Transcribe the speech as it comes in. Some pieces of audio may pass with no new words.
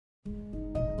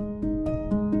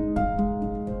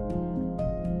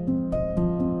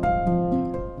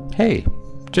Hey,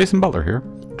 Jason Butler here,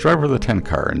 driver of the 10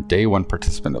 car and day one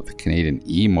participant of the Canadian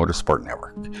eMotorsport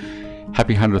network.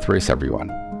 Happy 100th race, everyone.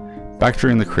 Back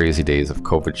during the crazy days of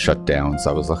COVID shutdowns,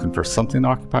 I was looking for something to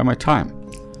occupy my time.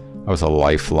 I was a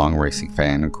lifelong racing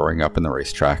fan growing up in the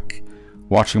racetrack,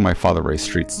 watching my father race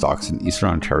street stocks in Eastern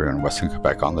Ontario and Western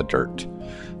Quebec on the dirt,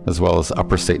 as well as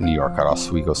upper state New York at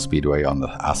Oswego Speedway on the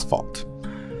asphalt.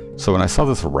 So when I saw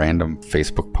this random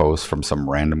Facebook post from some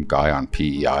random guy on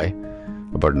PEI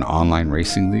about an online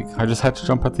racing league, I just had to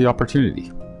jump at the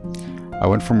opportunity. I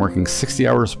went from working 60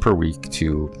 hours per week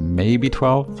to maybe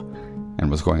 12,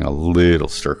 and was going a little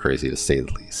stir crazy to say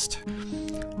the least.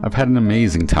 I've had an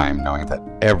amazing time knowing that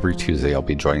every Tuesday I'll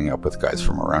be joining up with guys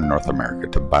from around North America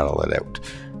to battle it out,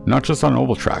 not just on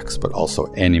oval tracks, but also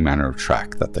any manner of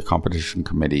track that the competition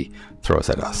committee throws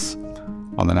at us.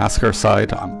 On the NASCAR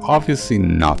side, I'm obviously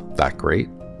not that great,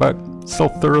 but still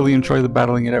thoroughly enjoy the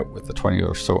battling it out with the 20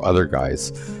 or so other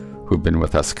guys who've been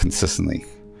with us consistently,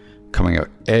 coming out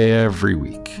every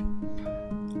week.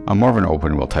 I'm more of an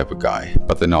open wheel type of guy,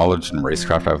 but the knowledge and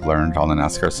racecraft I've learned on the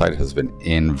NASCAR side has been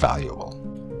invaluable.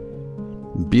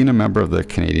 Being a member of the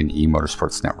Canadian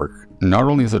eMotorsports network, not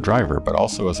only as a driver, but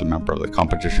also as a member of the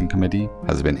competition committee,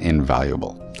 has been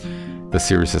invaluable. The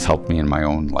series has helped me in my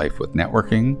own life with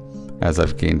networking, as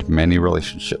I've gained many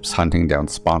relationships hunting down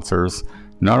sponsors,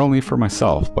 not only for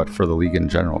myself, but for the league in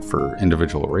general for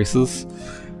individual races.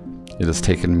 It has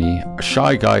taken me, a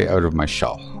shy guy, out of my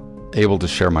shell, able to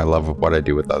share my love of what I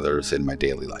do with others in my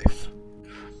daily life.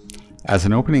 As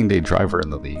an opening day driver in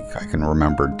the league, I can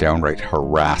remember downright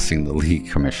harassing the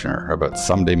league commissioner about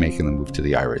someday making the move to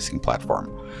the iRacing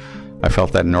platform. I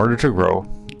felt that in order to grow,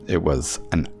 it was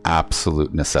an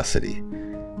absolute necessity.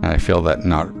 And I feel that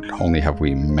not only have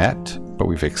we met, but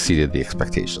we've exceeded the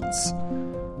expectations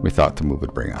we thought the move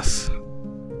would bring us.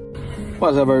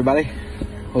 What's up, everybody?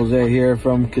 Jose here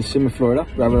from Kissimmee, Florida,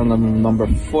 driver on the number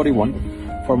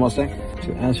 41 for Mustang,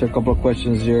 to answer a couple of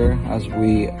questions here as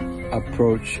we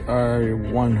approach our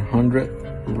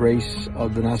 100th race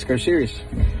of the NASCAR series.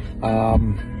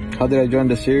 How did I join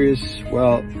the series?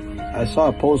 Well, I saw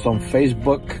a post on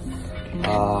Facebook.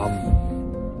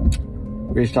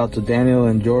 Reached out to Daniel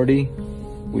and Jordy,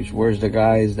 which were the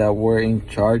guys that were in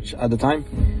charge at the time.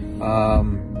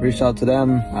 Reached out to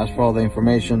them, asked for all the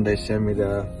information. They sent me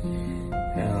the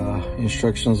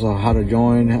instructions on how to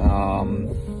join.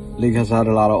 League has had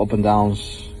a lot of up and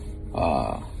downs.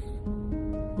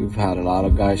 We've had a lot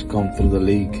of guys come through the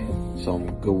league, some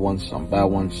good ones, some bad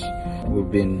ones.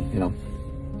 We've been,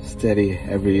 steady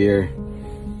every year.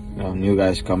 New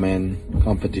guys come in,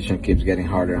 competition keeps getting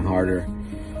harder and harder.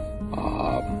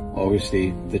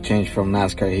 Obviously, the change from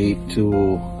NASCAR Heat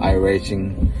to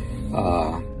iRacing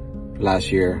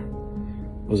last year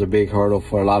was a big hurdle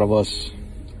for a lot of us,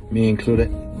 me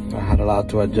included. I had a lot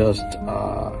to adjust.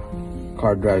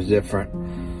 Car drives different.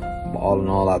 But all in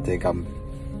all, I think I'm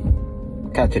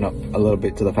catching up a little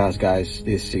bit to the fast guys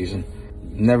this season.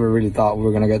 Never really thought we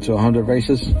were going to get to 100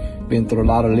 races. Been through a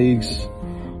lot of leagues.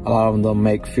 A lot of them don't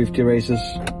make 50 races.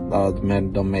 A lot of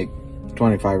them don't make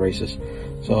 25 races.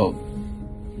 So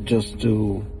just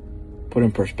to put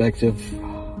in perspective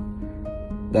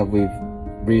that we've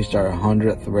reached our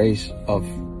 100th race of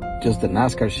just the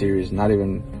NASCAR series, not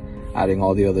even adding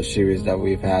all the other series that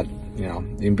we've had,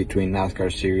 in between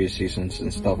NASCAR series seasons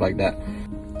and stuff like that.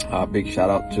 Big shout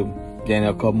out to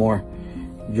Daniel Cudmore,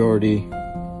 Jordy,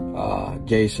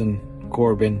 Jason,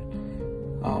 Corbin,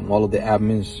 all of the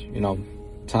admins,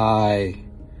 Ty,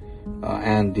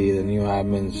 Andy, the new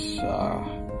admins,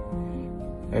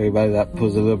 everybody that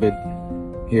puts a little bit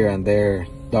here and there,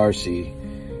 Darcy.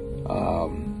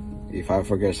 If I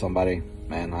forget somebody,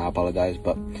 man, I apologize,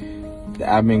 but the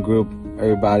admin group,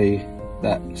 everybody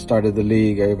that started the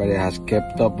league, everybody that has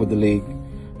kept up with the league,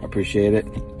 I appreciate it.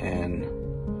 And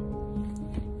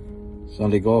it's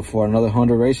only go for another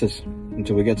 100 races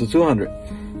until we get to 200.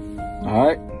 All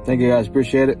right, thank you guys,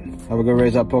 appreciate it. Have a good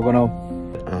race at Pocono.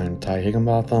 I'm Ty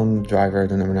Higginbotham, driver of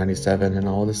the number 97 in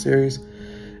all the series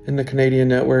in the Canadian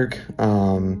network.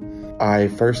 I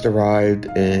first arrived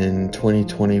in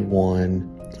 2021.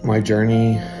 My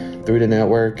journey through the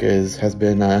network has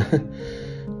been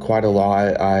quite a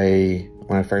lot.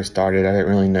 When I first started, I didn't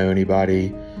really know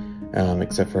anybody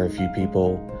except for a few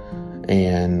people,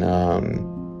 and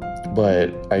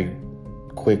but I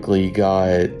quickly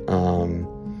got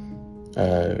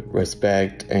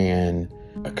respect and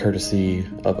a courtesy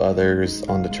of others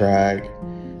on the track,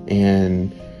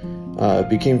 and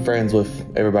became friends with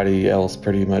everybody else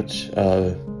pretty much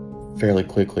fairly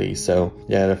quickly. So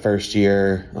yeah, the first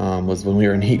year was when we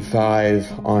were in Heat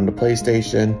 5 on the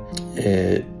PlayStation.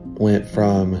 It went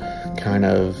from kind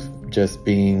of just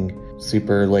being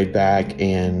super laid back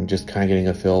and just kind of getting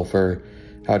a feel for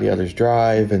how the others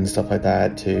drive and stuff like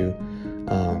that, to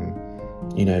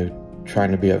you know,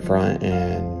 trying to be up front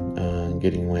and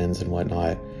getting wins and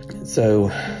whatnot. So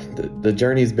the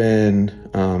journey's been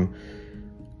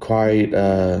quite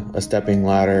a stepping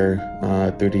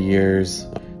ladder through the years.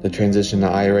 The transition to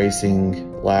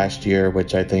iRacing last year,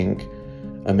 which I think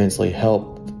immensely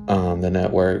helped the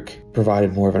network,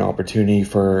 provided more of an opportunity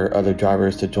for other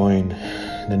drivers to join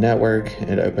the network.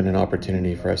 It opened an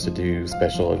opportunity for us to do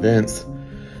special events.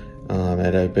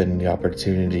 It opened the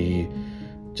opportunity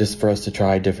just for us to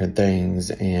try different things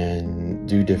and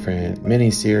do different mini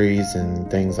series and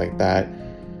things like that,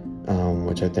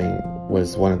 which I think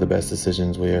was one of the best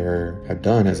decisions we ever have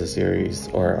done as a series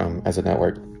or as a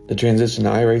network. The transition to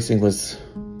iRacing was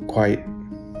quite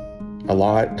a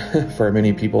lot for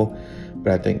many people,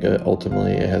 but I think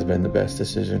ultimately it has been the best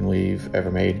decision we've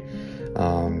ever made.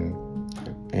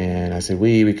 And I say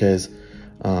we because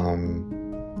I,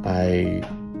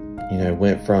 you know,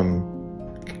 went from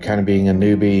kind of being a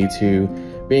newbie to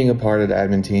being a part of the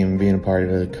admin team, being a part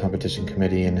of the competition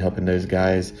committee and helping those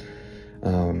guys.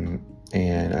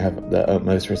 And I have the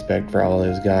utmost respect for all of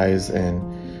those guys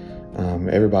and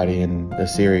everybody in the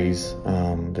series,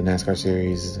 the NASCAR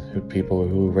series, people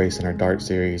who race in our DART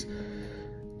series,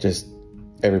 just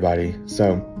everybody.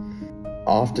 So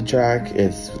off the track,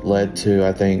 it's led to,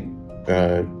 I think,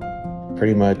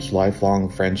 pretty much lifelong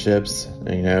friendships.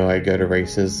 You know, I go to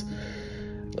races,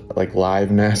 like live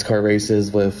NASCAR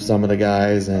races with some of the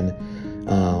guys, and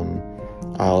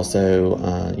I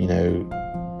also, you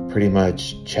know, pretty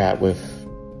much chat with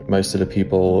most of the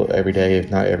people every day,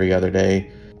 if not every other day.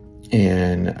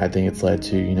 And I think it's led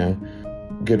to, you know,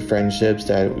 good friendships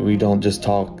that we don't just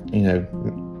talk, you know,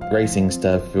 racing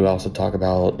stuff. We also talk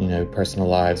about, you know, personal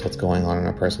lives, what's going on in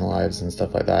our personal lives and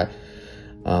stuff like that.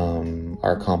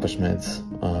 Our accomplishments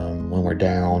when we're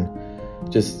down.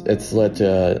 Just, it's led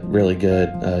to really good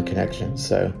connections.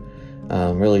 So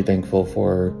I'm really thankful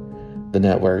for the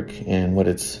network and what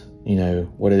it's, you know,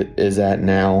 what it is at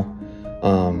now,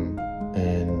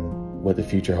 and what the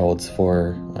future holds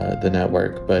for the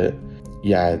network. But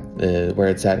yeah, where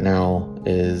it's at now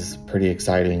is pretty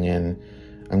exciting, and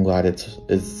I'm glad it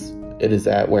is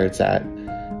at where it's at,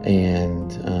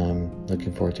 and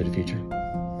looking forward to the future.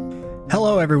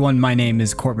 Hello everyone, my name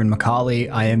is Corbin McCauley.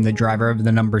 I am the driver of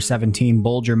the number 17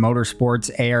 Bolger Motorsports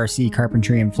ARC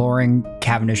Carpentry and Flooring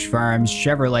Cavendish Farms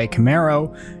Chevrolet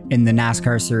Camaro in the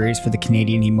NASCAR series for the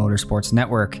Canadian eMotorsports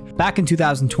Network. Back in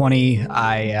 2020,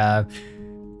 I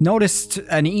noticed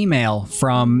an email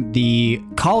from the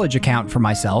college account for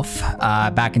myself.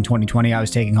 Back in 2020, I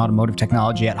was taking automotive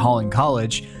technology at Holland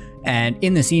College, and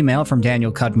in this email from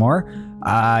Daniel Cudmore,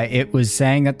 it was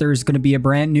saying that there's going to be a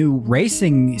brand new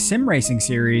sim racing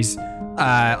series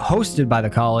hosted by the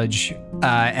college,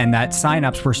 and that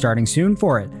signups were starting soon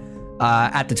for it.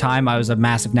 At the time, I was a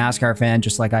massive NASCAR fan,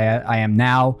 just like I am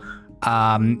now.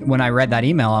 When I read that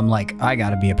email, I'm like, I got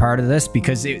to be a part of this,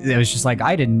 because it was just like,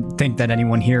 I didn't think that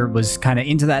anyone here was kind of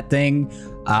into that thing.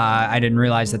 I didn't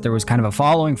realize that there was kind of a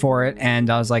following for it, and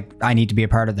I was like, I need to be a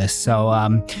part of this.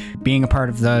 So being a part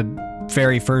of the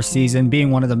very first season,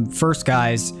 being one of the first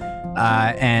guys,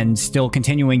 and still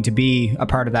continuing to be a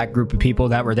part of that group of people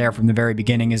that were there from the very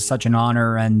beginning is such an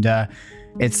honor, and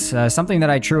it's something that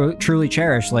I truly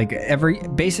cherish.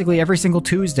 Like basically every single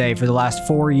Tuesday for the last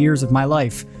 4 years of my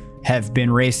life have been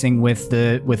racing with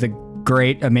a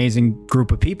great, amazing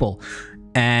group of people.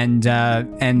 And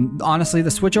honestly,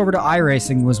 the switch over to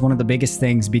iRacing was one of the biggest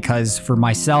things, because for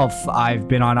myself, I've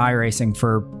been on iRacing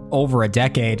for over a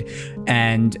decade,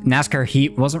 and NASCAR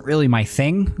Heat wasn't really my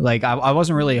thing. Like I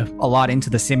wasn't really a lot into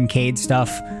the Simcade stuff.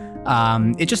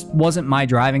 It just wasn't my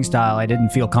driving style. I didn't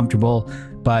feel comfortable,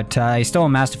 but I still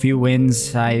amassed a few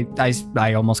wins. I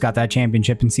almost got that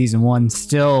championship in season 1.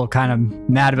 Still kind of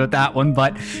mad about that one,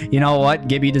 but you know what?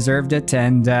 Gibby deserved it.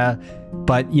 And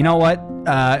but you know what?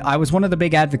 I was one of the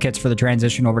big advocates for the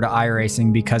transition over to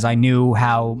iRacing, because I knew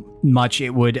how much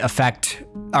it would affect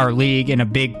our league in a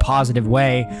big positive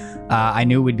way. I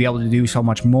knew we'd be able to do so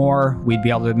much more. We'd be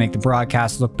able to make the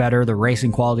broadcast look better. The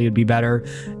racing quality would be better.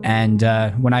 And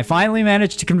when I finally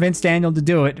managed to convince Daniel to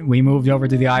do it, we moved over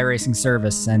to the iRacing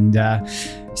service. And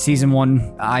season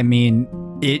 1, I mean,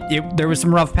 there was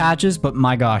some rough patches, but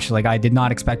my gosh, like I did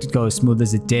not expect it to go as smooth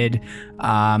as it did.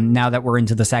 Now that we're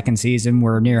into the second season,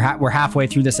 we're halfway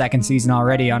through the second season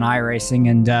already on iRacing,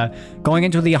 and going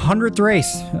into the 100th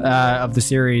race of the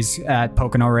series at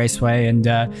Pocono Raceway, and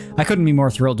I couldn't be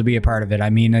more thrilled to be a part of it. I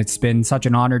mean, it's been such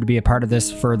an honor to be a part of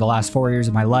this for the last 4 years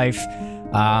of my life.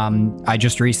 I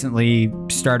just recently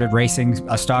started racing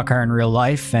a stock car in real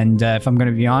life, and if I'm going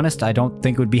to be honest, I don't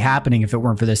think it would be happening if it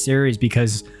weren't for this series,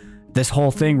 because this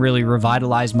whole thing really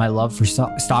revitalized my love for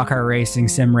stock car racing,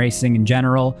 sim racing in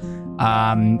general.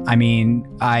 I mean,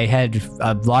 I had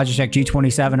a Logitech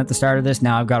G27 at the start of this.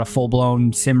 Now I've got a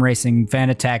full-blown sim racing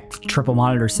Fanatec triple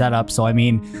monitor setup. So, I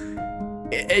mean,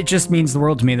 it just means the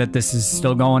world to me that this is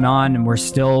still going on, and we're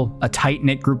still a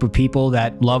tight-knit group of people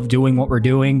that love doing what we're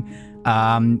doing,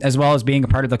 as well as being a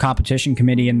part of the competition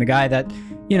committee and the guy that,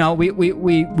 you know,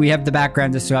 we have the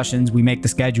background discussions, we make the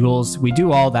schedules, we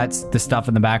do all the stuff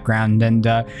in the background, and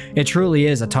it truly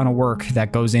is a ton of work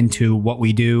that goes into what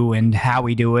we do and how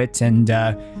we do it, and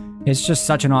it's just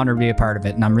such an honor to be a part of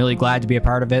it, and I'm really glad to be a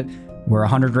part of it. We're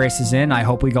 100 races in. I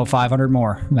hope we go 500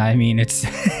 more. I mean, it's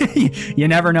you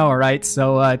never know, right?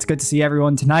 So it's good to see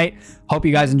everyone tonight. Hope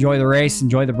you guys enjoy the race,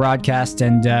 enjoy the broadcast,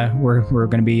 and we're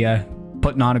going to be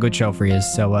putting on a good show for you.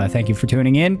 So thank you for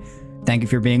tuning in. Thank you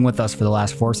for being with us for the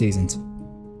last 4 seasons.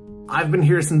 I've been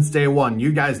here since day one.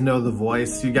 You guys know the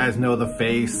voice. You guys know the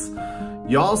face.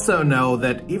 You also know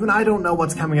that even I don't know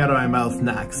what's coming out of my mouth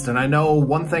next. And I know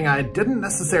one thing I didn't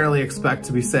necessarily expect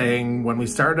to be saying when we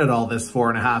started all this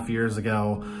 4.5 years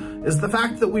ago is the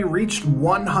fact that we reached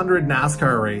 100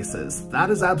 NASCAR races.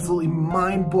 That is absolutely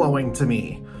mind-blowing to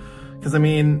me. Because, I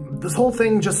mean, this whole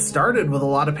thing just started with a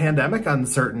lot of pandemic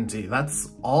uncertainty. That's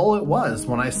all it was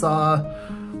when I saw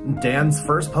Dan's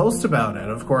first post about it.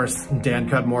 Of course, Dan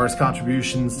Cudmore's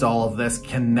contributions to all of this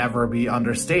can never be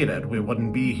understated. We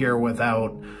wouldn't be here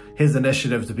without his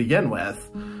initiative to begin with.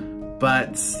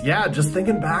 But yeah, just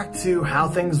thinking back to how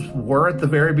things were at the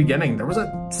very beginning, there was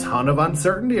a ton of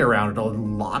uncertainty around it, a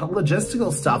lot of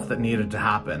logistical stuff that needed to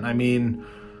happen. I mean,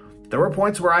 there were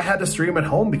points where I had to stream at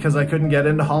home because I couldn't get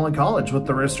into Holland College with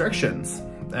the restrictions.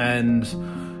 And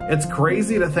it's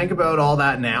crazy to think about all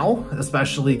that now,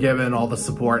 especially given all the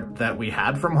support that we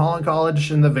had from Holland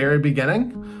College in the very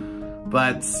beginning.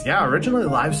 But yeah, originally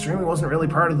live streaming wasn't really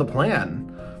part of the plan.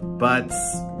 But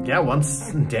yeah,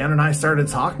 once Dan and I started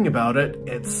talking about it,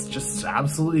 it's just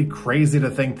absolutely crazy to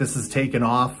think this has taken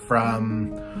off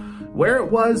from where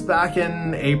it was back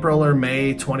in April or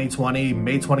May 2020,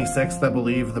 May 26th, I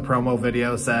believe the promo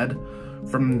video said.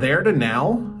 From there to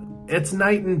now, it's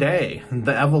night and day,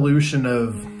 the evolution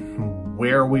of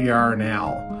where we are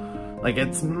now. Like,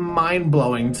 it's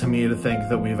mind-blowing to me to think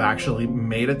that we've actually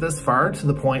made it this far, to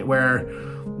the point where,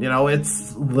 you know,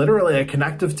 it's literally a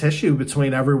connective tissue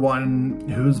between everyone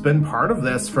who's been part of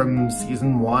this from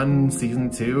season 1, season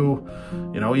 2,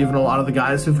 you know, even a lot of the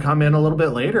guys who've come in a little bit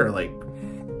later. Like,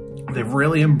 they've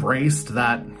really embraced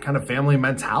that kind of family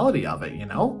mentality of it, you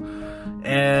know?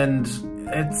 And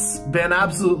it's been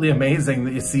absolutely amazing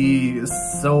that you see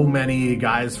so many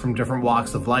guys from different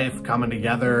walks of life coming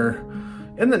together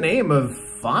in the name of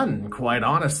fun, quite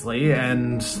honestly.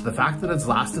 And the fact that it's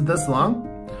lasted this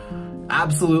long,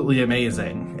 absolutely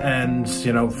amazing. And,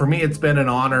 you know, for me, it's been an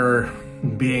honor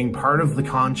being part of the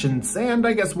conscience and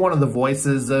I guess one of the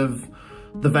voices of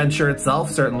the venture itself,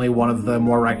 certainly one of the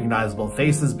more recognizable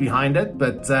faces behind it.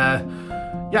 But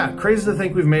yeah, crazy to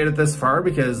think we've made it this far,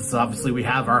 because obviously we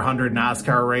have our 100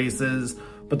 NASCAR races,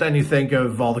 but then you think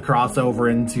of all the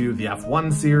crossover into the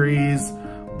F1 series,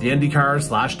 the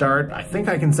IndyCar / Dart. I think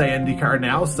I can say IndyCar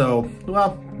now, so,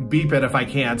 well, beep it if I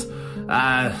can't.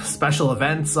 Special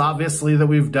events, obviously, that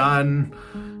we've done,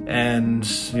 and,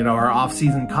 you know, our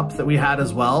off-season cup that we had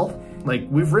as well. Like,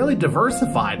 we've really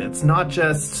diversified. It's not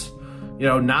just, you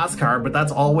know, NASCAR, but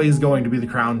that's always going to be the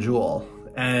crown jewel.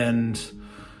 And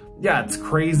yeah, it's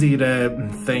crazy to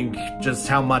think just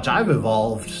how much I've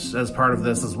evolved as part of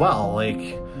this as well.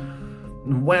 Like,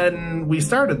 when we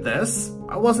started this,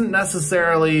 I wasn't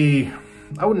necessarily,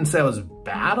 I wouldn't say I was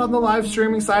bad on the live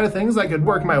streaming side of things. I could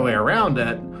work my way around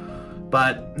it,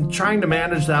 but trying to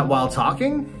manage that while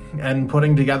talking and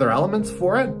putting together elements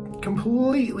for it,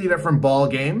 completely different ball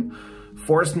game.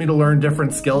 Forced me to learn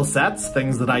different skill sets,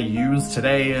 things that I use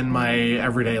today in my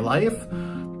everyday life.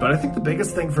 But I think the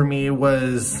biggest thing for me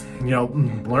was, you know,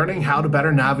 learning how to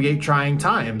better navigate trying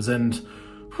times, and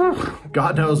whew,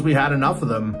 God knows we had enough of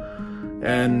them.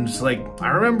 And like, I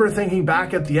remember thinking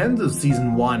back at the end of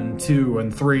season 1, 2,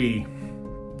 and 3,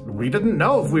 we didn't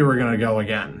know if we were gonna go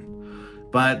again.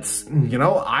 But, you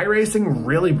know, iRacing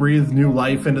really breathed new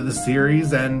life into the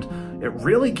series, and it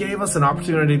really gave us an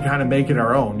opportunity to kind of make it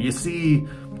our own. You see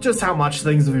just how much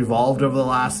things have evolved over the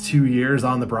last 2 years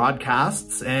on the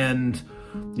broadcasts, and,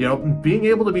 you know, being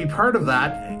able to be part of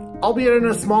that, albeit in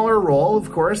a smaller role, of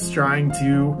course, trying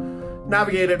to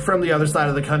navigate it from the other side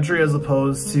of the country as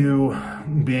opposed to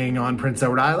being on Prince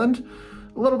Edward Island.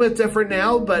 A little bit different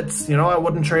now, but, you know, I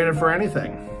wouldn't trade it for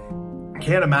anything.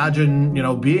 can't imagine, you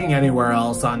know, being anywhere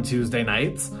else on Tuesday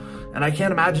nights. And I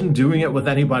can't imagine doing it with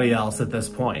anybody else at this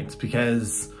point,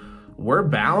 because we're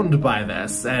bound by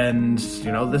this. And,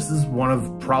 you know, this is one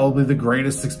of probably the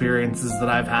greatest experiences that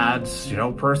I've had, you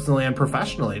know, personally and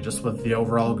professionally, just with the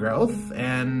overall growth.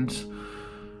 And,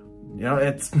 you know,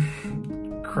 it's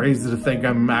crazy to think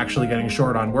I'm actually getting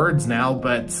short on words now,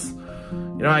 but,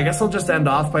 you know, I guess I'll just end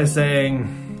off by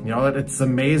saying, you know, it's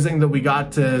amazing that we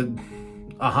got to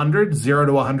 100, 0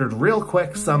 to 100 real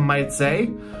quick, some might say.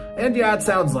 And yeah, it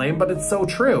sounds lame, but it's so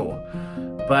true.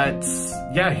 But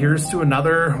yeah, here's to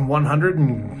another 100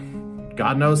 and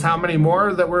God knows how many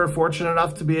more that we're fortunate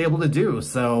enough to be able to do.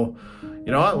 So,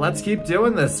 you know what, let's keep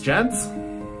doing this, gents.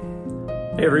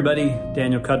 Hey everybody,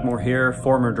 Daniel Cudmore here,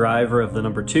 former driver of the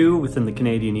number 2 within the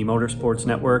Canadian eMotorsports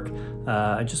network.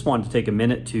 I just wanted to take a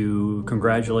minute to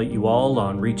congratulate you all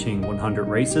on reaching 100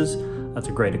 races. That's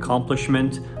a great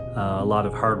accomplishment. A lot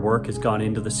of hard work has gone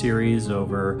into the series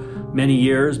over many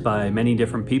years by many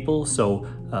different people, so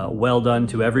well done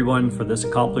to everyone for this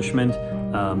accomplishment.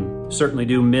 Certainly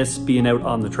do miss being out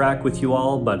on the track with you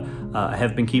all, but I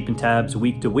have been keeping tabs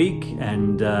week to week,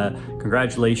 and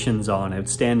congratulations on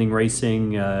outstanding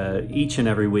racing each and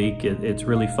every week. It's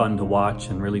really fun to watch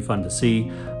and really fun to see.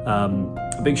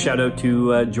 A big shout out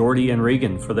to Jordy and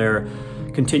Regan for their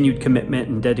continued commitment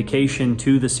and dedication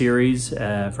to the series,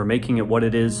 for making it what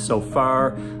it is so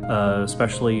far,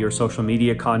 especially your social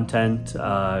media content.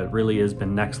 Really has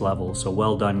been next level, so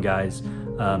well done, guys.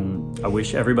 I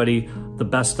wish everybody the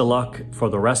best of luck for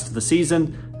the rest of the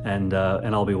season, and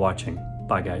I'll be watching.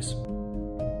 Bye, guys.